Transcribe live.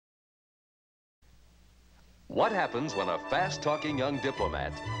What happens when a fast-talking young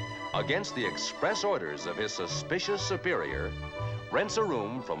diplomat, against the express orders of his suspicious superior, rents a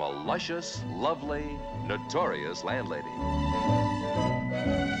room from a luscious, lovely, notorious landlady?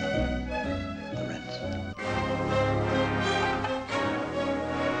 The rent.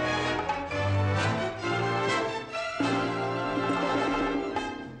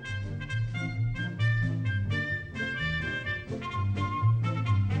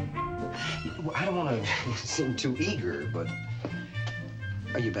 I don't want to seem too eager, but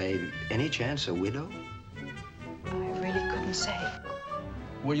are you by any chance a widow? I really couldn't say.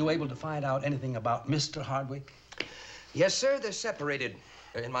 Were you able to find out anything about Mr. Hardwick? Yes, sir, they're separated.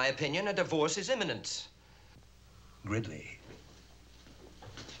 In my opinion, a divorce is imminent. Gridley,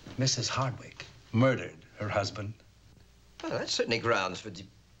 Mrs. Hardwick murdered her husband. Well, that's certainly grounds for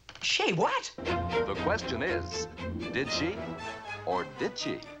She what? The question is, did she or did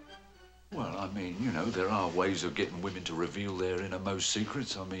she? Well, I mean, you know, there are ways of getting women to reveal their innermost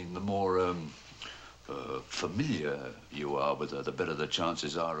secrets. I mean, the more familiar you are with her, the better the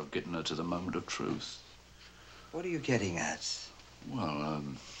chances are of getting her to the moment of truth. What are you getting at? Well,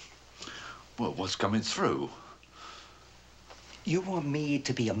 what's coming through? You want me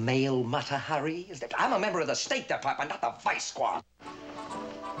to be a male Mata Hari? I'm a member of the State Department, not the Vice Squad.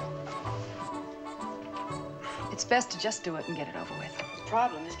 It's best to just do it and get it over with. The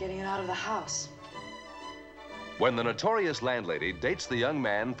problem is getting it out of the house. When the notorious landlady dates the young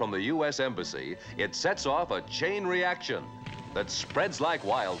man from the U.S. Embassy, it sets off a chain reaction that spreads like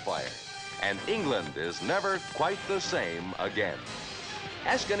wildfire. And England is never quite the same again.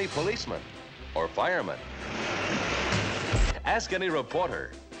 Ask any policeman or fireman. Ask any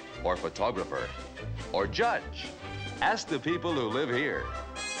reporter or photographer or judge. Ask the people who live here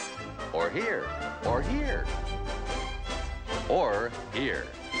or here or here or here.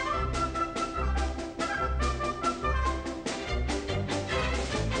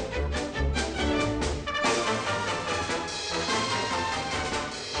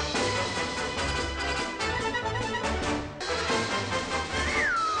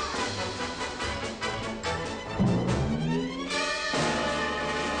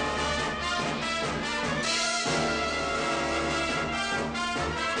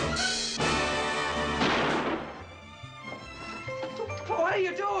 What are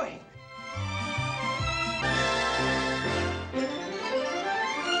you doing?